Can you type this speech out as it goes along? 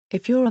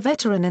If you're a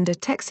veteran and a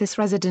Texas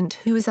resident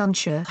who is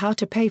unsure how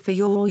to pay for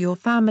your or your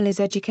family's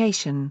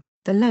education,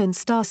 the Lone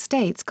Star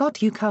State's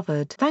got you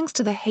covered. Thanks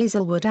to the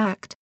Hazelwood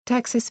Act,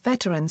 Texas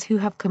veterans who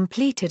have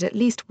completed at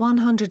least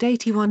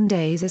 181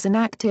 days as an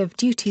active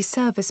duty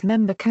service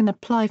member can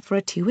apply for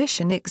a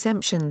tuition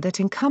exemption that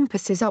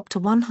encompasses up to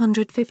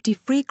 150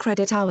 free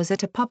credit hours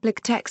at a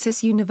public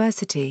Texas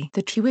university.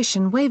 The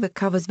tuition waiver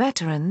covers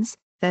veterans,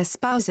 their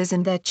spouses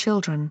and their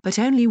children, but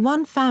only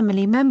one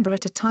family member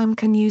at a time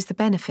can use the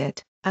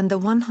benefit, and the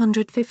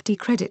 150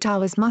 credit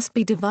hours must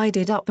be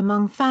divided up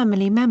among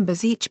family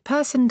members. Each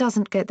person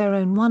doesn't get their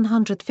own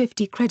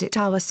 150 credit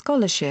hour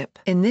scholarship.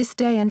 In this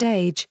day and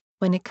age,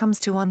 when it comes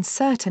to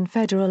uncertain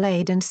federal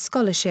aid and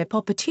scholarship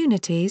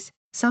opportunities,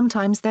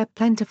 sometimes they're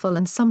plentiful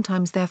and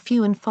sometimes they're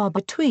few and far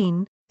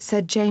between,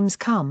 said James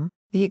Cum,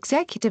 the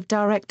executive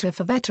director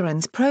for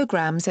veterans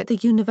programs at the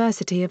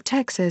University of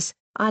Texas,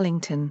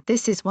 Arlington.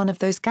 This is one of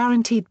those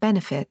guaranteed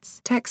benefits.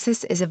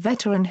 Texas is a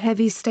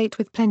veteran-heavy state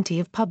with plenty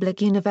of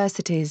public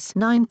universities.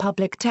 9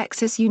 public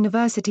Texas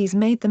universities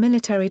made the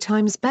Military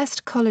Times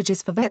Best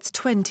Colleges for Vets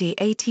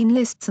 2018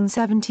 lists and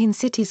 17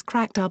 cities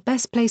cracked our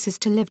Best Places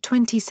to Live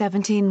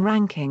 2017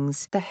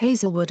 rankings. The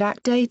Hazelwood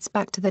Act dates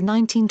back to the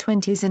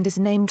 1920s and is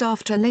named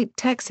after late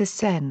Texas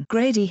Sen.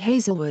 Grady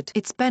Hazelwood.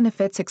 Its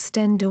benefits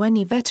extend to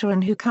any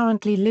veteran who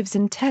currently lives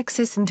in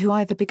Texas and who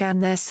either began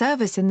their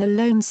service in the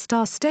Lone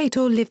Star State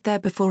or lived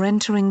there before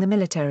entering the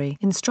military.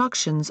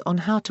 Instructions on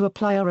how to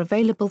apply are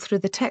available through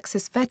the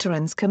Texas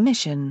Veterans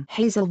Commission.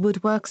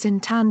 Hazelwood works in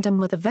tandem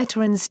with the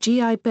Veterans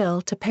GI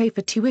Bill to pay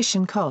for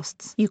tuition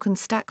costs. You can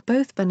stack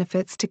both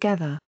benefits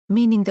together,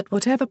 meaning that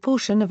whatever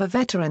portion of a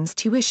veteran's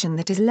tuition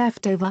that is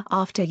left over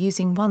after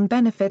using one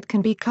benefit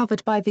can be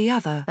covered by the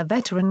other. A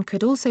veteran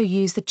could also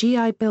use the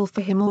GI Bill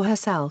for him or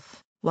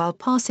herself, while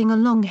passing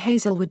along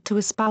Hazelwood to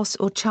a spouse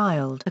or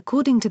child.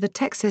 According to the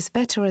Texas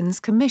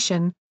Veterans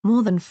Commission,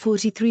 more than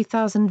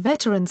 43,000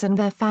 veterans and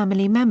their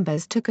family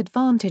members took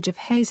advantage of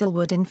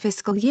Hazelwood in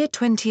fiscal year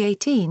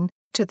 2018,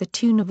 to the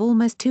tune of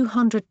almost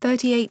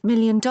 $238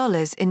 million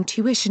in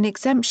tuition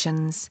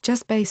exemptions.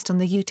 Just based on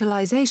the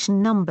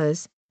utilization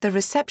numbers, the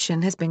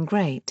reception has been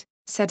great,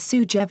 said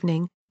Sue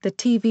Jevning, the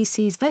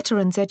TVC's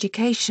Veterans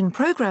Education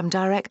Program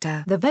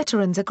Director. The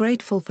veterans are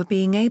grateful for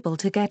being able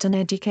to get an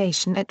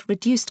education at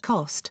reduced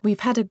cost. We've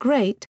had a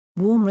great,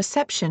 warm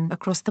reception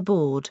across the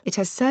board. It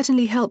has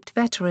certainly helped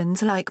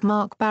veterans like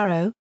Mark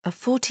Barrow, a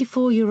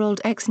 44-year-old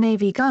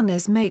ex-Navy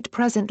gunner's mate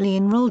presently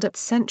enrolled at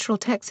Central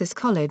Texas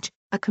College,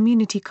 a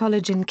community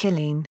college in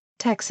Killeen,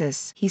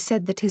 Texas. He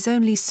said that his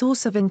only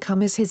source of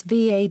income is his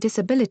VA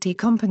disability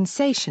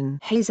compensation.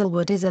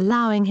 Hazelwood is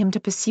allowing him to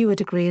pursue a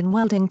degree in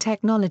welding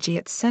technology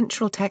at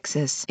Central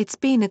Texas. It's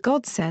been a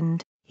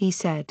godsend, he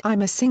said.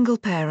 I'm a single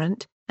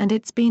parent, and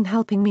it's been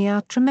helping me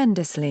out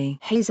tremendously.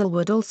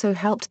 Hazelwood also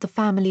helped the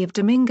family of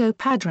Domingo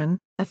Padron,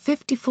 a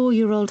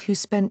 54-year-old who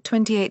spent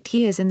 28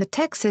 years in the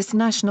Texas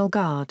National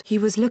Guard. He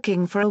was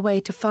looking for a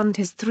way to fund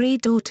his 3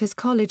 daughters'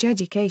 college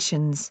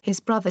educations. His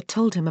brother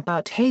told him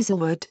about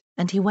Hazelwood,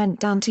 and he went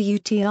down to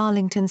UT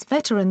Arlington's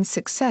Veterans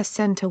Success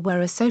Center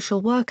where a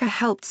social worker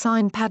helped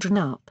sign Padron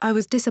up. I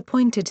was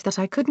disappointed that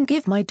I couldn't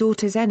give my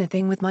daughters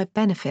anything with my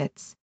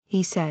benefits,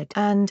 he said.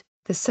 And,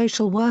 the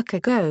social worker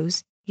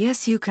goes,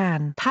 yes you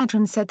can.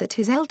 Padron said that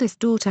his eldest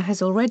daughter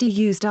has already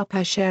used up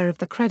her share of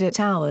the credit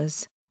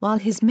hours, while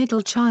his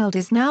middle child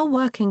is now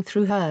working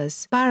through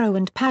hers. Barrow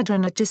and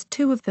Padron are just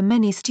 2 of the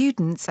many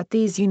students at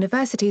these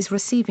universities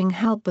receiving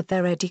help with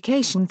their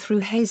education through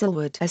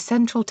Hazelwood. A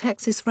Central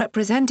Texas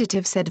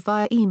representative said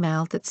via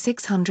email that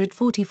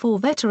 644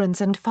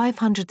 veterans and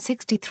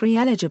 563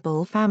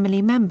 eligible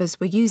family members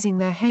were using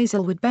their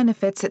Hazelwood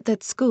benefits at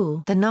that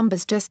school. The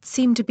numbers just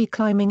seem to be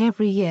climbing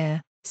every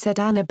year,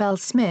 said Annabelle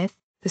Smith,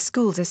 the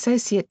school's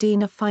Associate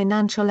Dean of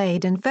Financial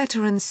Aid and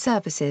Veterans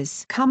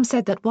Services. Cum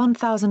said that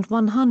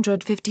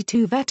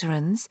 1,152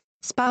 veterans,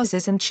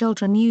 spouses and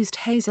children used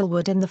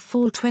Hazelwood in the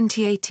fall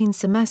 2018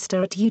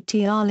 semester at UT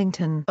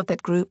Arlington. Of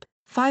that group,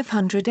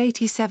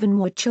 587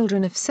 were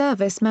children of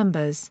service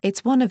members.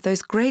 It's one of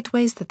those great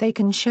ways that they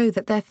can show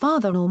that their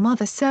father or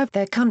mother served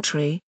their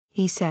country,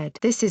 he said.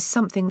 This is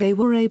something they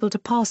were able to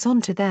pass on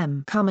to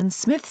them. Cum and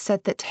Smith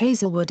said that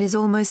Hazelwood is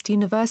almost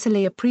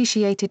universally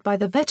appreciated by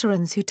the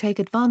veterans who take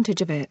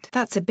advantage of it.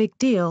 That's a big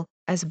deal,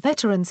 as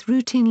veterans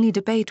routinely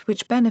debate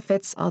which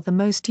benefits are the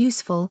most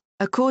useful,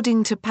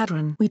 according to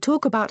Padron. We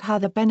talk about how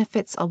the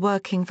benefits are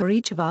working for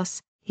each of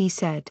us, he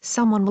said.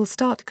 Someone will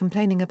start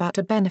complaining about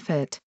a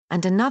benefit,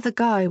 and another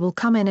guy will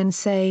come in and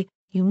say,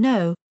 you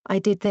know, I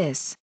did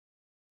this.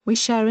 We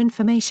share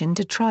information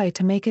to try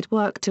to make it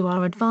work to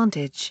our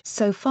advantage.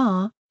 So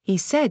far, he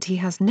said he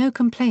has no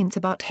complaints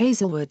about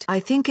Hazelwood. I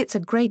think it's a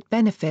great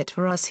benefit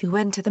for us who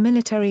went to the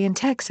military in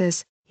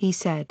Texas, he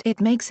said. It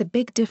makes a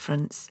big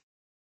difference.